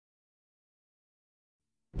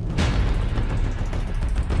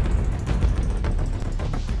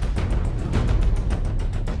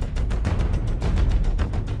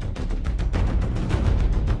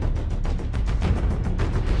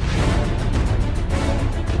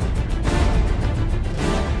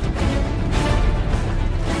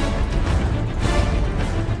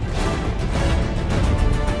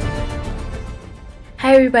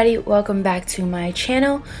everybody, welcome back to my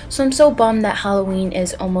channel. So I'm so bummed that Halloween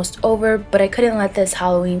is almost over, but I couldn't let this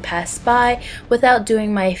Halloween pass by without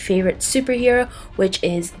doing my favorite superhero, which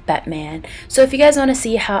is Batman. So if you guys want to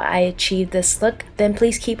see how I achieved this look, then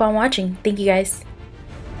please keep on watching. Thank you guys.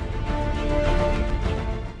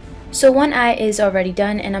 So one eye is already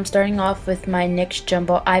done, and I'm starting off with my Nix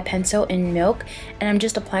Jumbo eye pencil in milk, and I'm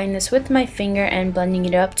just applying this with my finger and blending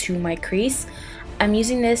it up to my crease. I'm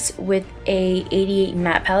using this with a 88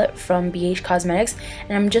 matte palette from BH Cosmetics,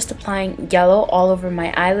 and I'm just applying yellow all over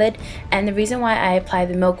my eyelid. And the reason why I applied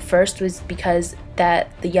the milk first was because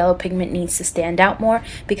the yellow pigment needs to stand out more,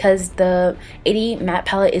 because the 88 matte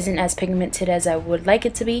palette isn't as pigmented as I would like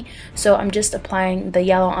it to be. So I'm just applying the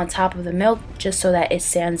yellow on top of the milk just so that it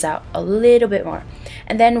stands out a little bit more.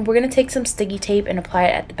 And then we're going to take some sticky tape and apply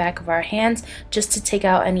it at the back of our hands just to take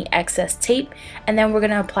out any excess tape. And then we're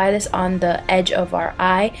going to apply this on the edge of our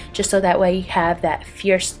eye just so that way you have that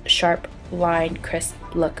fierce, sharp, line, crisp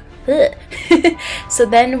look. So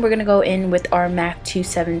then we're going to go in with our MAC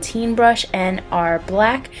 217 brush and our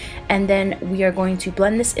black, and then we are going to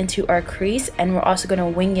blend this into our crease, and we're also going to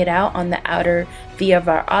wing it out on the outer V of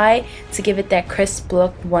our eye to give it that crisp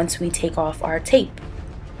look once we take off our tape.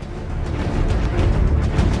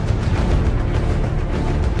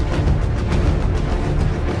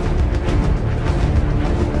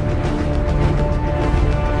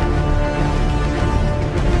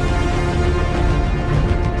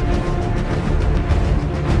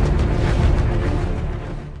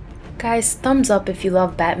 Guys, thumbs up if you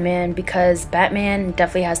love Batman, because Batman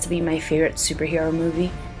definitely has to be my favorite superhero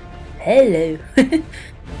movie. Hello.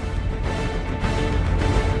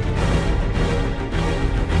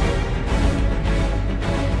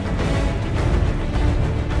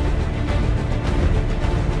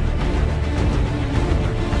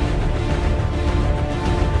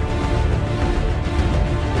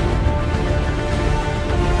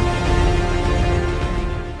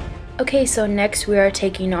 Okay, so next we are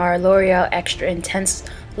taking our L'Oreal Extra Intense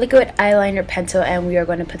Liquid Eyeliner Pencil, and we are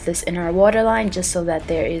going to put this in our waterline just so that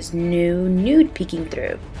there is no nude peeking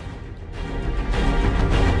through.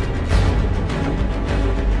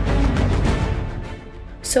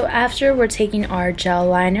 So after we're taking our gel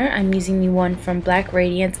liner, I'm using the one from Black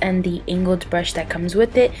Radiance and the angled brush that comes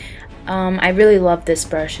with it. I really love this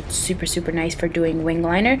brush. It's super nice for doing wing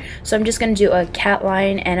liner. So I'm just going to do a cat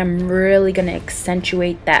line, and I'm really going to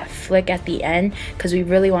accentuate that flick at the end because we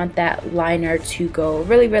really want that liner to go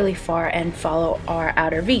really far and follow our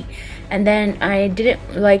outer V. And then I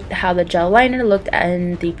didn't like how the gel liner looked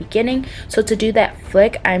in the beginning, so to do that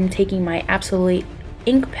flick, I'm taking my Absolute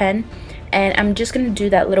ink pen, and I'm just going to do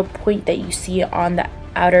that little point that you see on the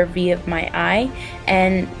outer V of my eye,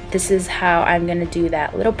 and this is how I'm gonna do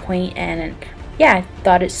that little point. And yeah, I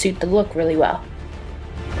thought it suited the look really well.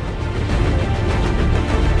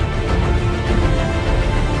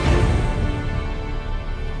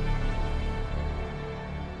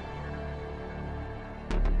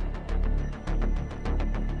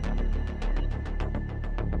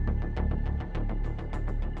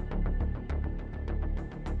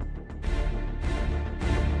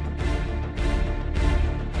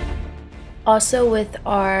 Also, with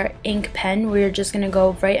our ink pen, we're just going to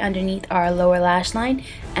go right underneath our lower lash line,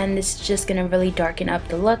 and this is just going to really darken up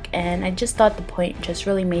the look, and I just thought the point just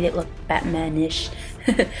really made it look Batman-ish.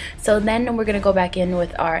 So then we're going to go back in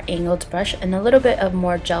with our angled brush and a little bit of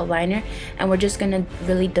more gel liner, and we're just going to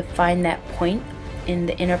really define that point in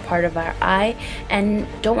the inner part of our eye. And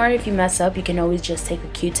don't worry if you mess up, you can always just take a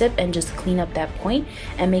Q-tip and just clean up that point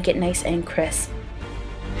and make it nice and crisp.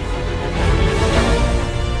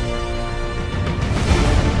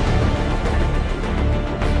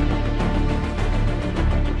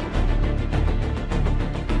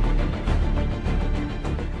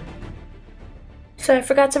 So I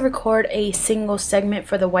forgot to record a single segment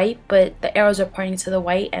for the white, but the arrows are pointing to the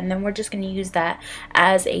white, and then we're just going to use that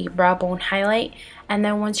as a brow bone highlight. And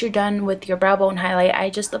then once you're done with your brow bone highlight, I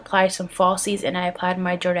just applied some falsies, and I applied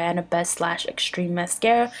my Jordana Best Lash Extreme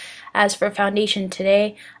Mascara. As for foundation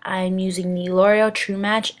today, I'm using the L'Oreal True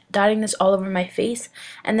Match, dotting this all over my face,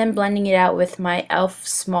 and then blending it out with my e.l.f.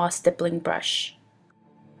 small stippling brush.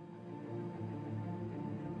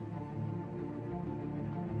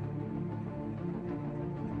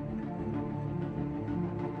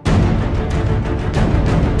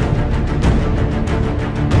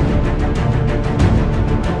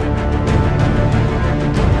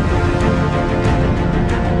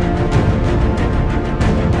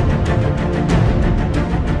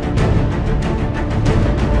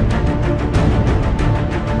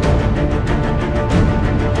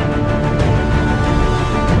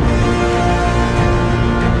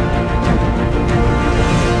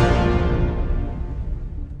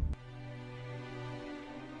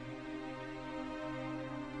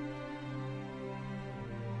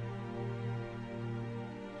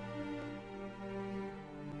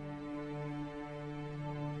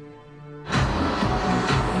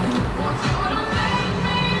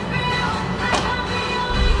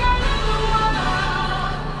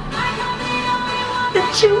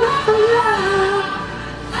 hit you with the love.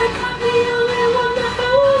 Like I'm the only one that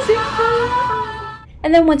holds your heart.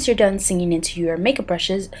 And then once you're done singing into your makeup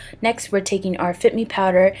brushes, next we're taking our Fit Me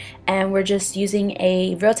powder and we're just using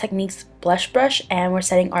a Real Techniques blush brush and we're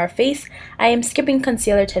setting our face. I am skipping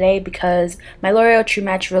concealer today because my L'Oreal True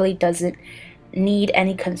Match really doesn't need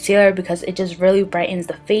any concealer because it just really brightens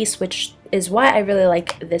the face, which is why I really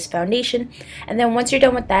like this foundation. And then once you're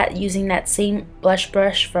done with that, using that same blush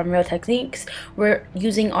brush from Real Techniques, we're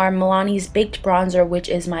using our Milani's Baked Bronzer, which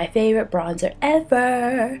is my favorite bronzer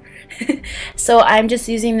ever. So I'm just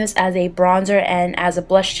using this as a bronzer and as a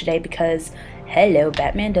blush today because hello,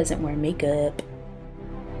 Batman doesn't wear makeup.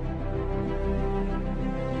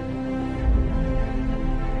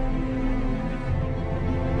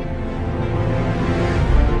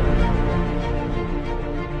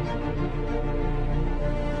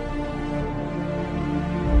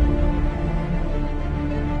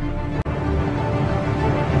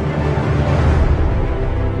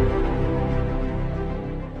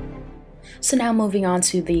 So now moving on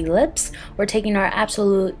to the lips, we're taking our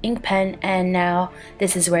Absolute ink pen and now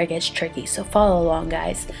this is where it gets tricky, so follow along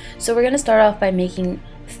guys. So we're going to start off by making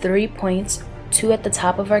 3 points, 2 at the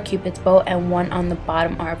top of our cupid's bow and 1 on the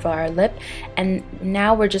bottom of our lip, and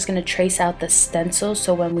now we're just going to trace out the stencil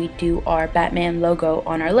so when we do our Batman logo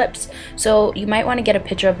on our lips. So you might want to get a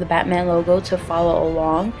picture of the Batman logo to follow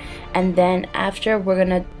along, and then after we're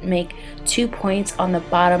going to make 2 points on the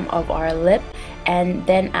bottom of our lip, and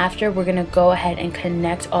then after we're going to go ahead and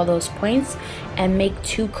connect all those points and make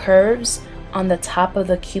 2 curves on the top of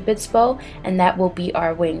the cupid's bow, and that will be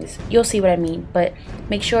our wings. You'll see what I mean, but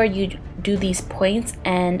make sure you do these points,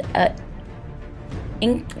 and a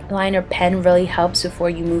ink liner pen really helps before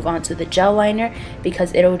you move on to the gel liner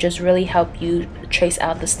because it'll just really help you trace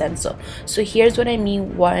out the stencil. So here's what I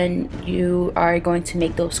mean when you are going to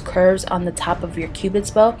make those curves on the top of your cupid's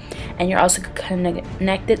bow, and you're also going to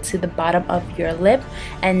connect it to the bottom of your lip,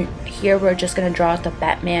 and here we're just going to draw out the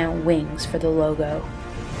Batman wings for the logo.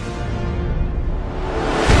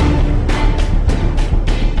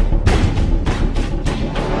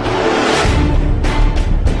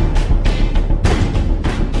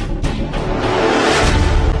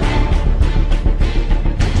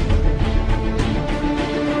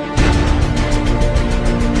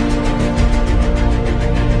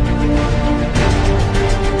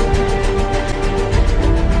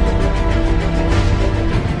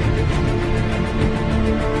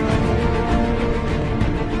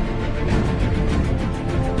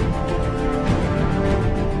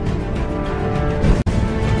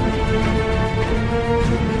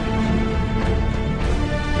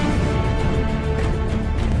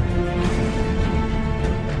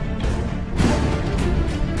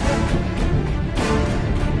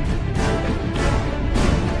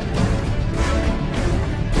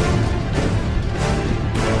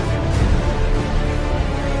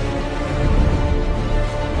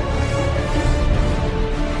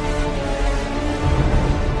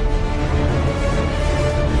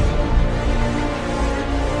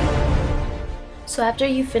 So after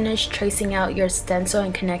you finish tracing out your stencil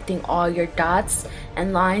and connecting all your dots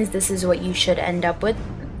and lines, this is what you should end up with,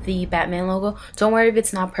 the Batman logo. Don't worry if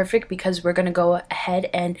it's not perfect because we're going to go ahead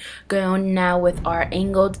and go now with our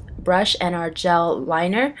angled brush and our gel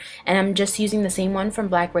liner, and I'm just using the same one from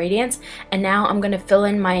Black Radiance, and now I'm going to fill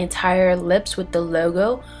in my entire lips with the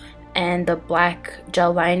logo and the black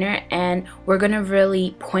gel liner, and we're going to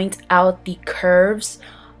really point out the curves.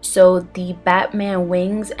 So the Batman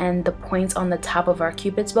wings and the points on the top of our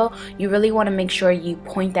cupid's bow, you really want to make sure you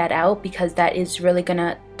point that out because that is really going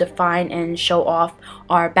to define and show off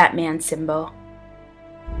our Batman symbol.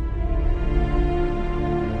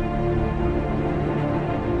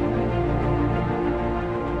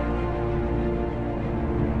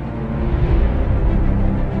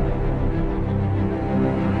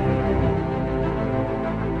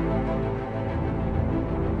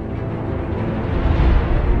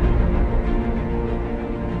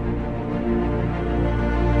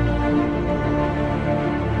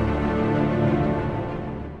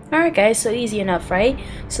 Alright guys, so easy enough, right?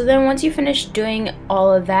 So then once you finish doing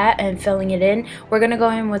all of that and filling it in, we're going to go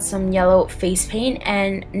in with some yellow face paint,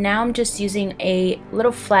 and now I'm just using a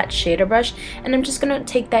little flat shader brush, and I'm just going to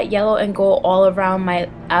take that yellow and go all around my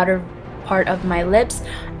outer part of my lips,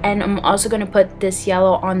 and I'm also going to put this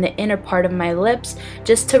yellow on the inner part of my lips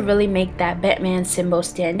just to really make that Batman symbol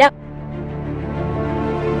stand out.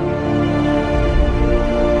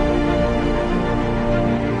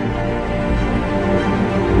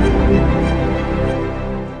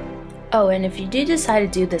 Oh, and if you do decide to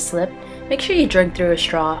do this lip, make sure you drink through a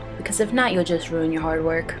straw, because if not, you'll just ruin your hard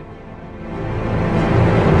work.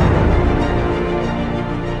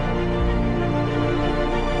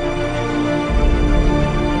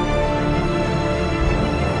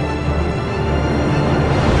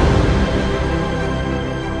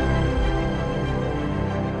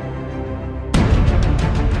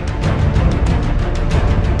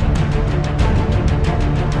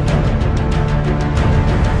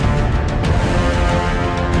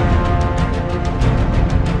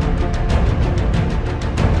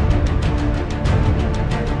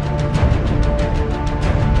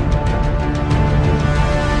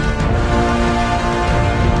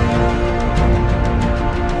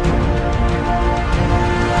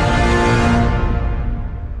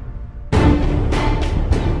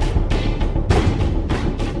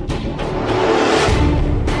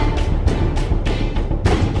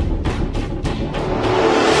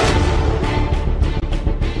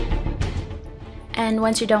 And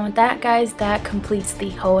once you're done with that, guys, that completes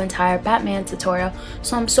the whole entire Batman tutorial.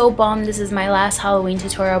 So I'm so bummed this is my last Halloween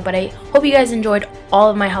tutorial, but I hope you guys enjoyed all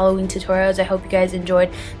of my Halloween tutorials. I hope you guys enjoyed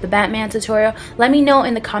the Batman tutorial. Let me know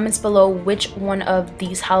in the comments below which one of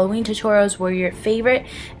these Halloween tutorials were your favorite,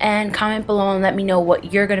 and comment below and let me know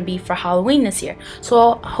what you're gonna be for Halloween this year.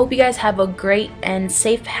 So I hope you guys have a great and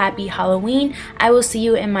safe, happy Halloween. I will see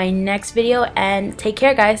you in my next video, and take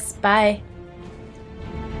care, guys. Bye.